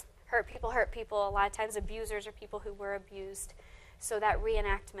hurt people. A lot of times abusers are people who were abused. So that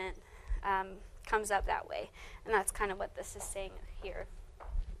reenactment comes up that way. And that's kind of what this is saying here.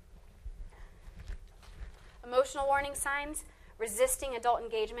 Emotional warning signs: resisting adult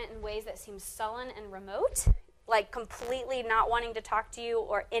engagement in ways that seem sullen and remote, like completely not wanting to talk to you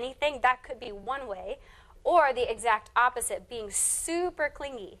or anything. That could be one way. Or the exact opposite, being super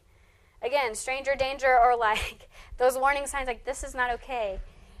clingy. Again, stranger danger, or those warning signs, this is not okay.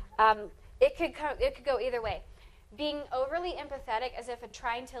 It could go either way. Being overly empathetic, as if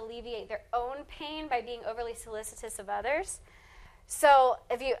trying to alleviate their own pain by being overly solicitous of others. So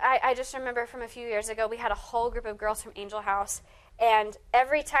I just remember from a few years ago, we had a whole group of girls from Angel House, and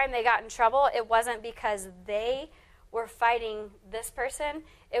every time they got in trouble, it wasn't because they were fighting this person.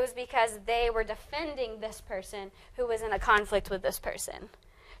 It was because they were defending this person who was in a conflict with this person.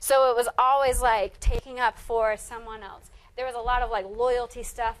 So it was always taking up for someone else. There was a lot of loyalty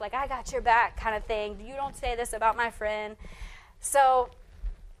stuff, I got your back kind of thing. You don't say this about my friend. So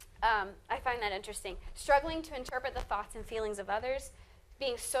I find that interesting. Struggling to interpret the thoughts and feelings of others.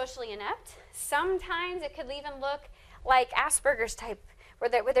 Being socially inept. Sometimes it could even look like Asperger's type, where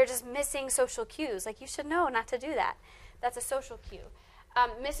they're just missing social cues. You should know not to do that. That's a social cue.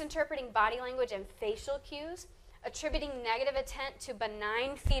 Misinterpreting body language and facial cues. Attributing negative intent to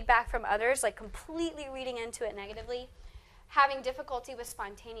benign feedback from others, completely reading into it negatively. Having difficulty with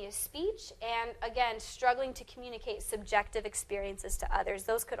spontaneous speech, and again, struggling to communicate subjective experiences to others.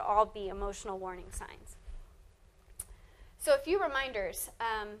 Those could all be emotional warning signs. So a few reminders.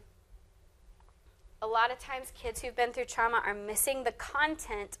 A lot of times kids who've been through trauma are missing the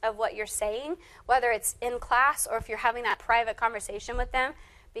content of what you're saying, whether it's in class or if you're having that private conversation with them,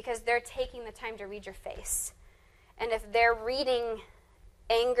 because they're taking the time to read your face. And if they're reading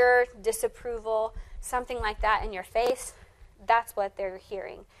anger, disapproval, something like that in your face, that's what they're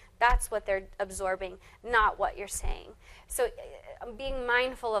hearing. That's what they're absorbing, not what you're saying. So being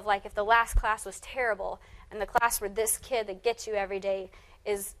mindful of if the last class was terrible and the class where this kid that gets you every day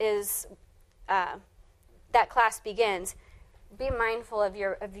is that class begins, be mindful of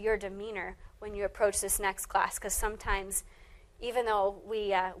your demeanor when you approach this next class, because sometimes, even though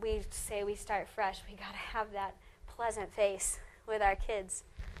we say we start fresh, we got to have that pleasant face with our kids.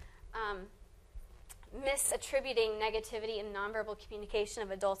 misattributing negativity and nonverbal communication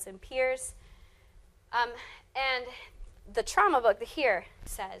of adults and peers. And the trauma book here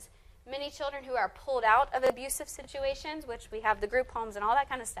says, many children who are pulled out of abusive situations, which we have the group homes and all that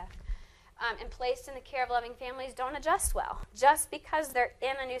kind of stuff, and placed in the care of loving families don't adjust well. Just because they're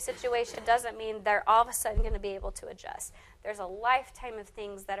in a new situation doesn't mean they're all of a sudden going to be able to adjust. There's a lifetime of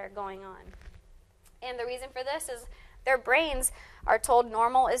things that are going on. And the reason for this is their brains are told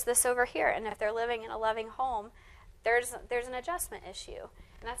normal is this over here. And if they're living in a loving home, there's an adjustment issue.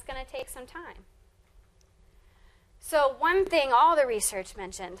 And that's going to take some time. So one thing all the research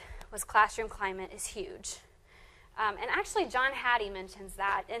mentioned was classroom climate is huge. And actually, John Hattie mentions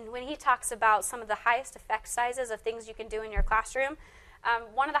that. And when he talks about some of the highest effect sizes of things you can do in your classroom,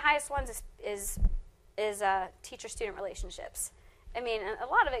 one of the highest ones is teacher-student relationships. I mean, a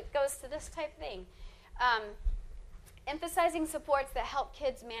lot of it goes to this type of thing. Emphasizing supports that help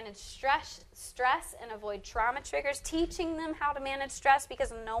kids manage stress and avoid trauma triggers, teaching them how to manage stress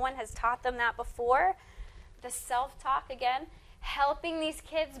because no one has taught them that before. The self-talk, again, helping these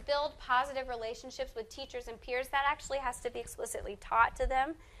kids build positive relationships with teachers and peers, that actually has to be explicitly taught to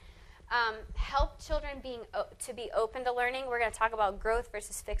them. Help children to be open to learning. We're going to talk about growth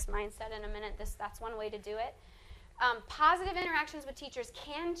versus fixed mindset in a minute. That's one way to do it. Positive interactions with teachers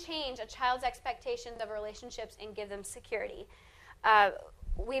can change a child's expectations of relationships and give them security.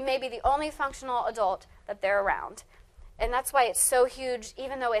 We may be the only functional adult that they're around. And that's why it's so huge,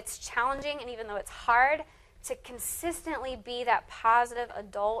 even though it's challenging and even though it's hard, to consistently be that positive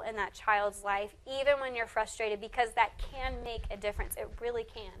adult in that child's life, even when you're frustrated, because that can make a difference. It really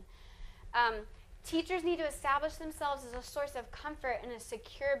can. Teachers need to establish themselves as a source of comfort and a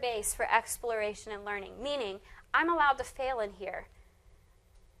secure base for exploration and learning, meaning I'm allowed to fail in here,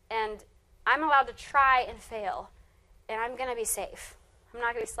 and I'm allowed to try and fail, and I'm going to be safe. I'm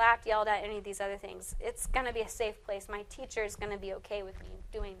not going to be slapped, yelled at, any of these other things. It's going to be a safe place. My teacher is going to be okay with me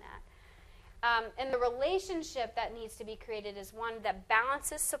doing that. And the relationship that needs to be created is one that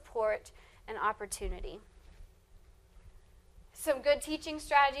balances support and opportunity. Some good teaching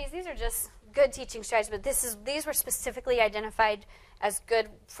strategies. These are just good teaching strategies, but these were specifically identified as good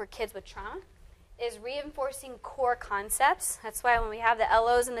for kids with trauma. Is reinforcing core concepts. That's why when we have the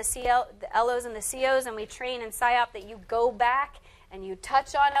LOs and the COs, and we train in PSYOP that you go back and you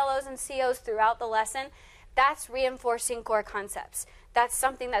touch on LOs and COs throughout the lesson, that's reinforcing core concepts. That's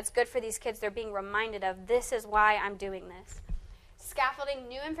something that's good for these kids. They're being reminded of, this is why I'm doing this. Scaffolding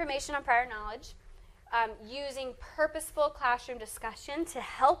new information on prior knowledge. Using purposeful classroom discussion to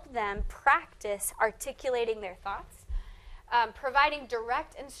help them practice articulating their thoughts. Providing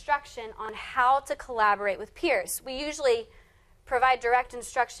direct instruction on how to collaborate with peers. We usually provide direct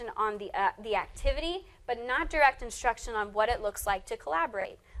instruction on the activity, but not direct instruction on what it looks like to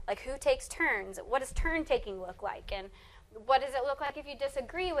collaborate. Like who takes turns, what does turn taking look like, and what does it look like if you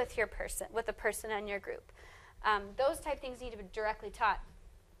disagree with the person in your group. Those type things need to be directly taught.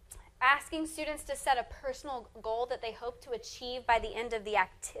 Asking students to set a personal goal that they hope to achieve by the end of the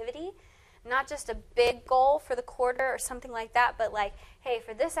activity. Not just a big goal for the quarter or something like that, but like, hey,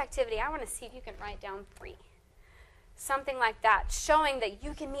 for this activity, I want to see if you can write down 3. Something like that, showing that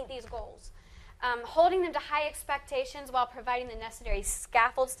you can meet these goals. Holding them to high expectations while providing the necessary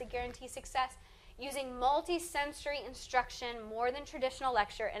scaffolds to guarantee success. Using multi-sensory instruction more than traditional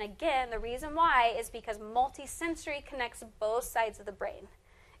lecture. And again, the reason why is because multi-sensory connects both sides of the brain.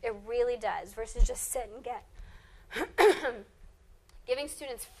 It really does, versus just sit and get. Giving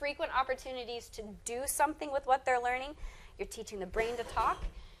students frequent opportunities to do something with what they're learning. You're teaching the brain to talk.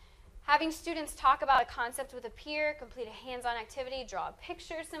 Having students talk about a concept with a peer, complete a hands-on activity, draw a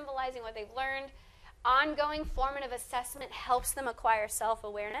picture symbolizing what they've learned. Ongoing formative assessment helps them acquire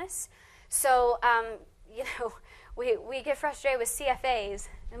self-awareness. So, we get frustrated with CFAs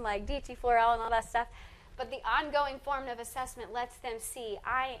and like DT4L and all that stuff, but the ongoing formative assessment lets them see,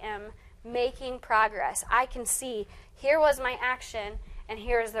 I am making progress. I can see, here was my action, and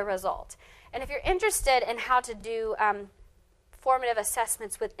here's the result. And if you're interested in how to do formative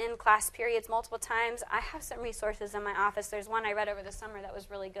assessments within class periods multiple times, I have some resources in my office. There's one I read over the summer that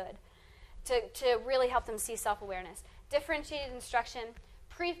was really good to really help them see self-awareness. Differentiated instruction,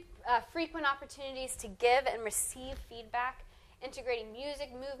 frequent opportunities to give and receive feedback, integrating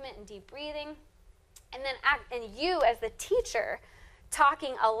music, movement, and deep breathing, and then you as the teacher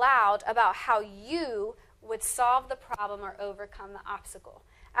talking aloud about how you would solve the problem or overcome the obstacle.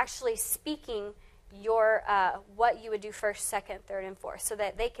 Actually speaking your what you would do first, second, third, and fourth, so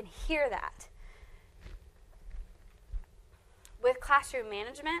that they can hear that. With classroom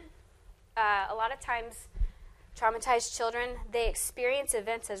management, a lot of times traumatized children, they experience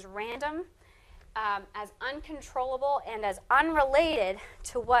events as random, as uncontrollable and as unrelated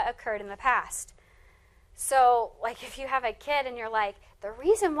to what occurred in the past. So, like, if you have a kid and you're like, the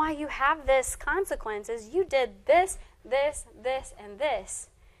reason why you have this consequence is you did this, this, this, and this,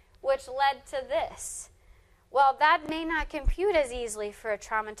 which led to this. Well, that may not compute as easily for a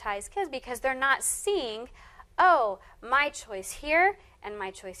traumatized kid because they're not seeing, oh, my choice here, and my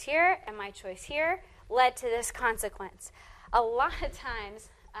choice here, and my choice here led to this consequence. A lot of times,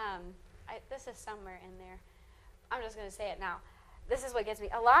 this is somewhere in there. I'm just going to say it now. This is what gets me.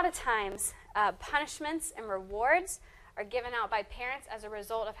 A lot of times, punishments and rewards are given out by parents as a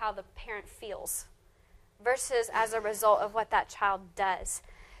result of how the parent feels versus as a result of what that child does.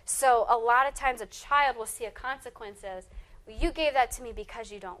 So a lot of times a child will see a consequence as, well, you gave that to me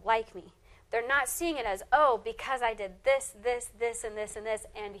because you don't like me. They're not seeing it as, oh, because I did this, this, this, and this, and this,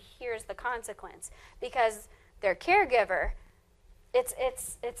 and here's the consequence. Because their caregiver,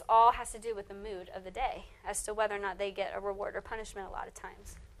 it's all has to do with the mood of the day as to whether or not they get a reward or punishment a lot of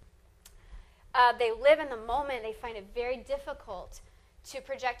times. They live in the moment. They find it very difficult to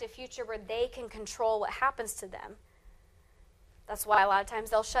project a future where they can control what happens to them. That's why a lot of times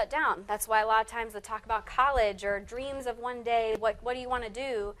they'll shut down. That's why a lot of times they'll talk about college or dreams of one day, what do you want to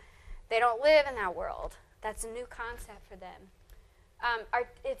do? They don't live in that world. That's a new concept for them.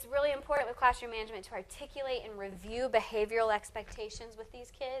 It's really important with classroom management to articulate and review behavioral expectations with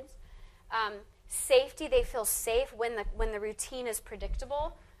these kids. Safety, they feel safe when the routine is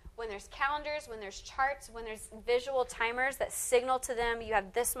predictable, when there's calendars, when there's charts, when there's visual timers that signal to them you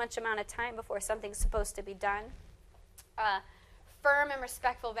have this much amount of time before something's supposed to be done. Firm and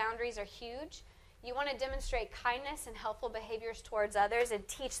respectful boundaries are huge. You want to demonstrate kindness and helpful behaviors towards others and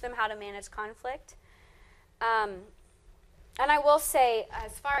teach them how to manage conflict. And I will say,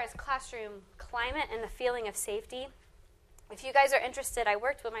 as far as classroom climate and the feeling of safety, if you guys are interested, I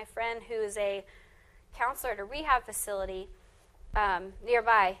worked with my friend who is a counselor at a rehab facility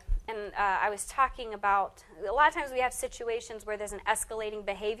nearby, and I was talking about, a lot of times we have situations where there's an escalating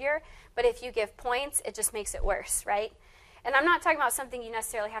behavior, but if you give points, it just makes it worse, right? And I'm not talking about something you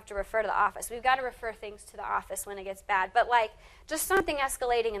necessarily have to refer to the office. We've got to refer things to the office when it gets bad. But like just something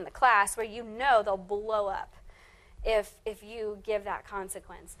escalating in the class where you know they'll blow up if you give that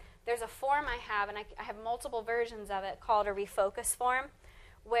consequence. There's a form I have, and I have multiple versions of it, called a refocus form,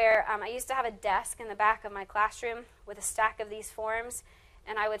 where I used to have a desk in the back of my classroom with a stack of these forms,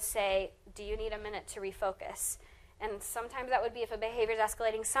 and I would say, do you need a minute to refocus? And sometimes that would be if a behavior is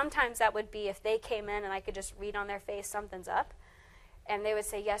escalating. Sometimes that would be if they came in and I could just read on their face something's up. And they would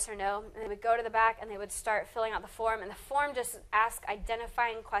say yes or no. And they would go to the back and they would start filling out the form. And the form just asked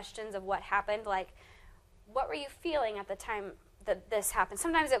identifying questions of what happened. Like, what were you feeling at the time that this happened?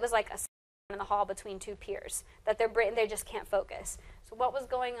 Sometimes it was like a in the hall between two peers that their brain, they just can't focus. So what was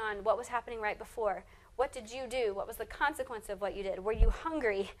going on? What was happening right before? What did you do? What was the consequence of what you did? Were you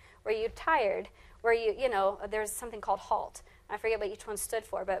hungry? Were you tired? Were you, there's something called HALT. I forget what each one stood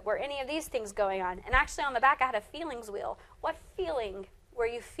for, but were any of these things going on? And actually on the back I had a feelings wheel. What feeling were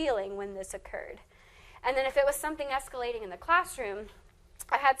you feeling when this occurred? And then if it was something escalating in the classroom,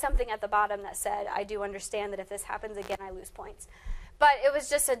 I had something at the bottom that said, I do understand that if this happens again, I lose points. But it was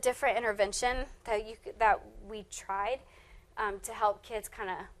just a different intervention that we tried to help kids kind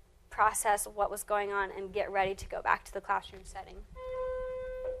of process what was going on and get ready to go back to the classroom setting.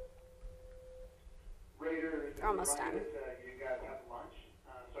 Raiders, We're almost done. You guys have lunch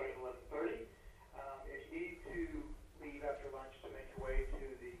starting at 11:30. If you need to leave after lunch to make your way to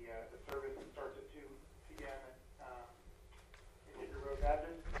the service that starts at 2 p.m. and hit your road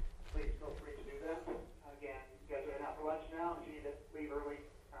Avenue, please feel free to do that. Again, you guys are out for lunch now. If you need to leave early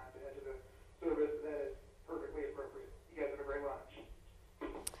to head to the service, that is perfectly appropriate. You guys have a great lunch.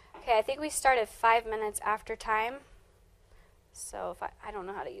 Okay, I think we started 5 minutes after time. So if I don't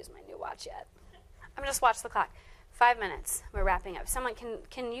know how to use my new watch yet. I'm just watch the clock. 5 minutes. We're wrapping up. Someone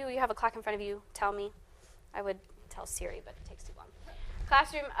can you have a clock in front of you? Tell me. I would tell Siri, but it takes too long.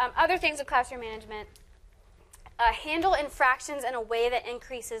 Classroom. Other things of classroom management. Handle infractions in a way that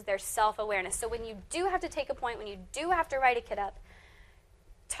increases their self-awareness. So when you do have to take a point, when you do have to write a kid up,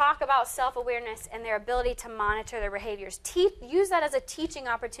 talk about self-awareness and their ability to monitor their behaviors. Use that as a teaching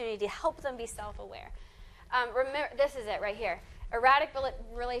opportunity to help them be self-aware. Remember, this is it right here. Erratic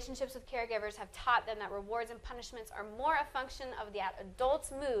relationships with caregivers have taught them that rewards and punishments are more a function of the adult's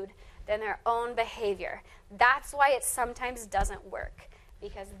mood than their own behavior. That's why it sometimes doesn't work,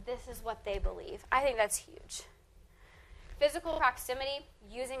 because this is what they believe. I think that's huge. Physical proximity,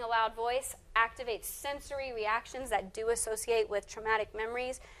 using a loud voice, activates sensory reactions that do associate with traumatic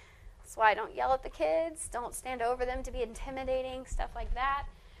memories. That's why I don't yell at the kids, don't stand over them to be intimidating, stuff like that.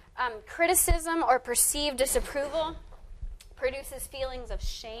 Criticism or perceived disapproval produces feelings of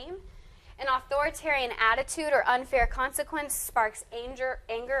shame. An authoritarian attitude or unfair consequence sparks anger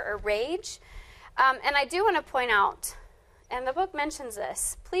or rage. And I do want to point out, and the book mentions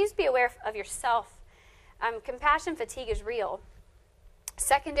this, please be aware of yourself. Compassion fatigue is real.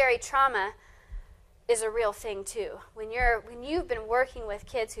 Secondary trauma is a real thing too. When you've been working with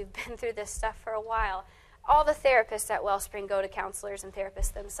kids who've been through this stuff for a while, all the therapists at Wellspring go to counselors and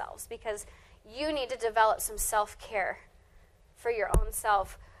therapists themselves because you need to develop some self-care for your own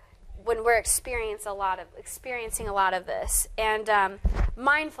self when we're experiencing a lot of this. And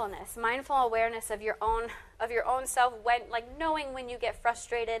mindfulness, mindful awareness of your own self, knowing when you get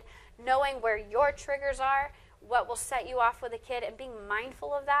frustrated, knowing where your triggers are, what will set you off with a kid, and being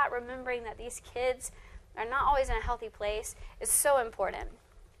mindful of that, remembering that these kids are not always in a healthy place, is so important.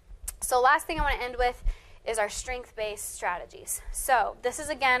 So last thing I want to end with is our strength-based strategies. So this is,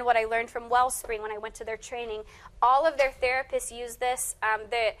 again, what I learned from Wellspring when I went to their training. All of their therapists use this.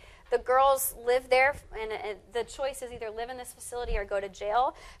 The girls live there, and the choice is either live in this facility or go to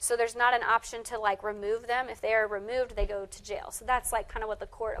jail. So there's not an option to, remove them. If they are removed, they go to jail. So that's, kind of what the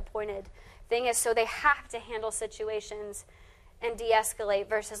court-appointed thing is. So they have to handle situations and de-escalate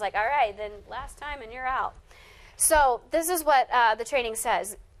versus, all right, then last time and you're out. So this is what the training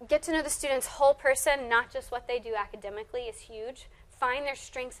says. Get to know the student's whole person, not just what they do academically, is huge. Find their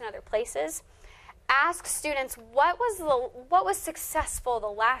strengths in other places. Ask students, what was successful the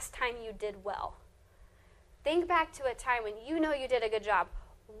last time you did well? Think back to a time when you know you did a good job.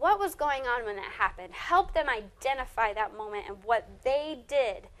 What was going on when that happened? Help them identify that moment and what they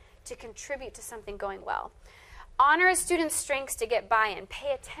did to contribute to something going well. Honor a student's strengths to get buy-in.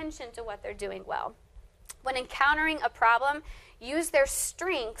 Pay attention to what they're doing well. When encountering a problem, use their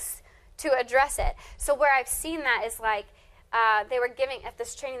strengths to address it. So where I've seen that is they were giving, at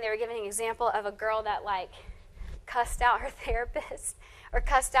this training, they were giving an example of a girl that cussed out her therapist or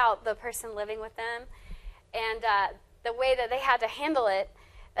cussed out the person living with them. And the way that they had to handle it,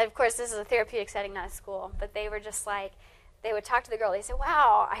 and of course this is a therapeutic setting, not a school, but they were just they would talk to the girl. They said,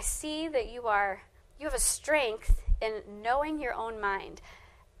 wow, I see that you have a strength in knowing your own mind,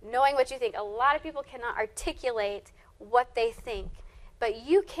 knowing what you think. A lot of people cannot articulate what they think, but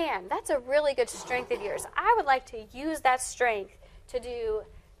you can. That's a really good strength of yours. I would like to use that strength to do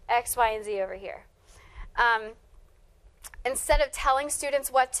X, Y, and Z over here. Instead of telling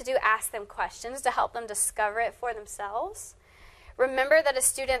students what to do, ask them questions to help them discover it for themselves. Remember that a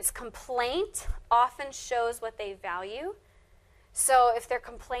student's complaint often shows what they value. So if they're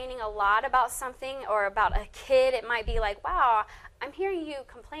complaining a lot about something or about a kid, it might be wow, I'm hearing you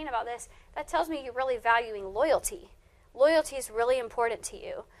complain about this. That tells me you're really valuing loyalty. Loyalty is really important to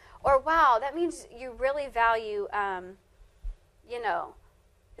you. Or, wow, that means you really value,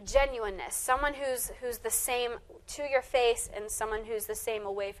 genuineness. Someone who's the same to your face and someone who's the same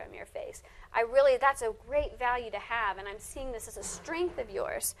away from your face. That's a great value to have, and I'm seeing this as a strength of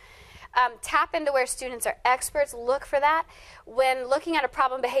yours. Tap into where students are experts. Look for that. When looking at a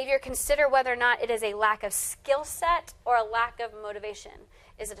problem behavior, consider whether or not it is a lack of skill set or a lack of motivation.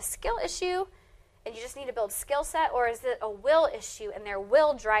 Is it a skill issue and you just need to build skill set, or is it a will issue and their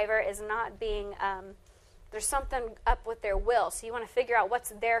will driver is not being, there's something up with their will. So you want to figure out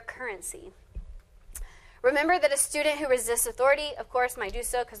what's their currency. Remember that a student who resists authority, of course, might do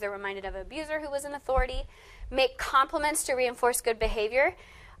so because they're reminded of an abuser who was in authority. Make compliments to reinforce good behavior.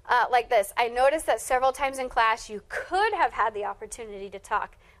 Like this, I noticed that several times in class you could have had the opportunity to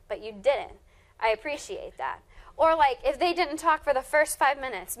talk, but you didn't. I appreciate that. Or if they didn't talk for the first 5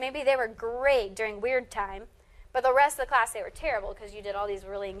 minutes, maybe they were great during weird time, but the rest of the class they were terrible because you did all these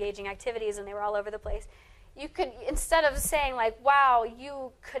really engaging activities and they were all over the place. You could, instead of saying wow,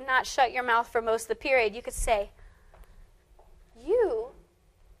 you could not shut your mouth for most of the period, you could say, you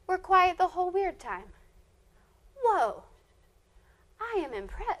were quiet the whole weird time. Whoa. I am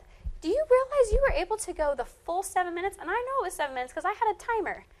impressed. Do you realize you were able to go the full 7 minutes? And I know it was 7 minutes because I had a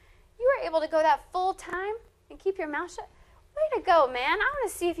timer. You were able to go that full time and keep your mouth shut? Way to go, man. I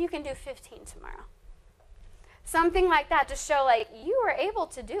want to see if you can do 15 tomorrow. Something like that to show you were able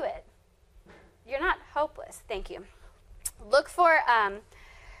to do it. You're not hopeless. Thank you. Look for,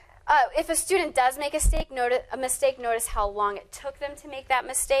 if a student does make a mistake, notice how long it took them to make that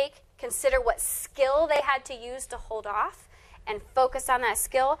mistake. Consider what skill they had to use to hold off and focus on that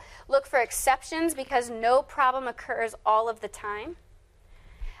skill. Look for exceptions because no problem occurs all of the time.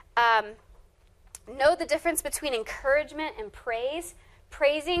 Know the difference between encouragement and praise.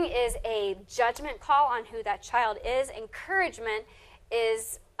 Praising is a judgment call on who that child is. Encouragement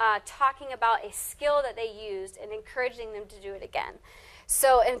is talking about a skill that they used and encouraging them to do it again.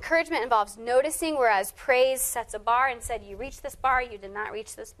 So encouragement involves noticing, whereas praise sets a bar and said, you reached this bar, you did not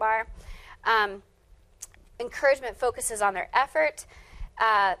reach this bar. Encouragement focuses on their effort.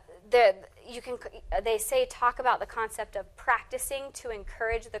 They say talk about the concept of practicing to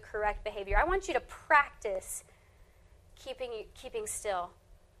encourage the correct behavior. I want you to practice keeping still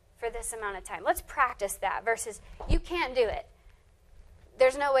for this amount of time. Let's practice that versus you can't do it.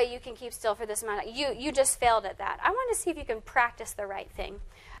 There's no way you can keep still for this amount of time. You just failed at that. I want to see if you can practice the right thing.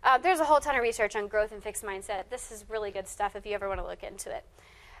 There's a whole ton of research on growth and fixed mindset. This is really good stuff if you ever want to look into it.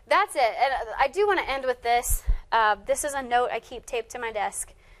 That's it. And I do want to end with this. This is a note I keep taped to my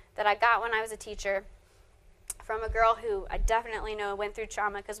desk that I got when I was a teacher from a girl who I definitely know went through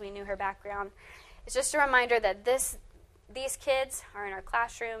trauma because we knew her background. It's just a reminder that these kids are in our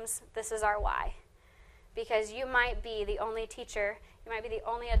classrooms. This is our why. Because you might be the only teacher, you might be the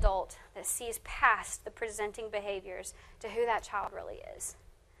only adult that sees past the presenting behaviors to who that child really is.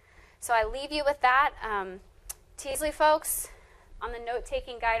 So I leave you with that. Teasley folks, on the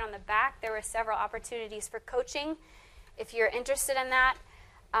note-taking guide on the back, there were several opportunities for coaching. If you're interested in that,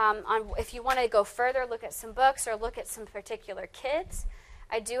 if you want to go further, look at some books or look at some particular kids.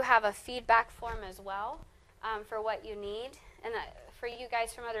 I do have a feedback form as well for what you need. And for you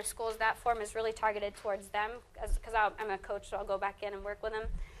guys from other schools, that form is really targeted towards them because I'm a coach, so I'll go back in and work with them.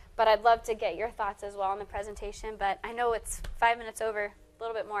 But I'd love to get your thoughts as well on the presentation. But I know it's 5 minutes over, a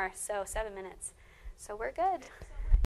little bit more, so 7 minutes. So we're good.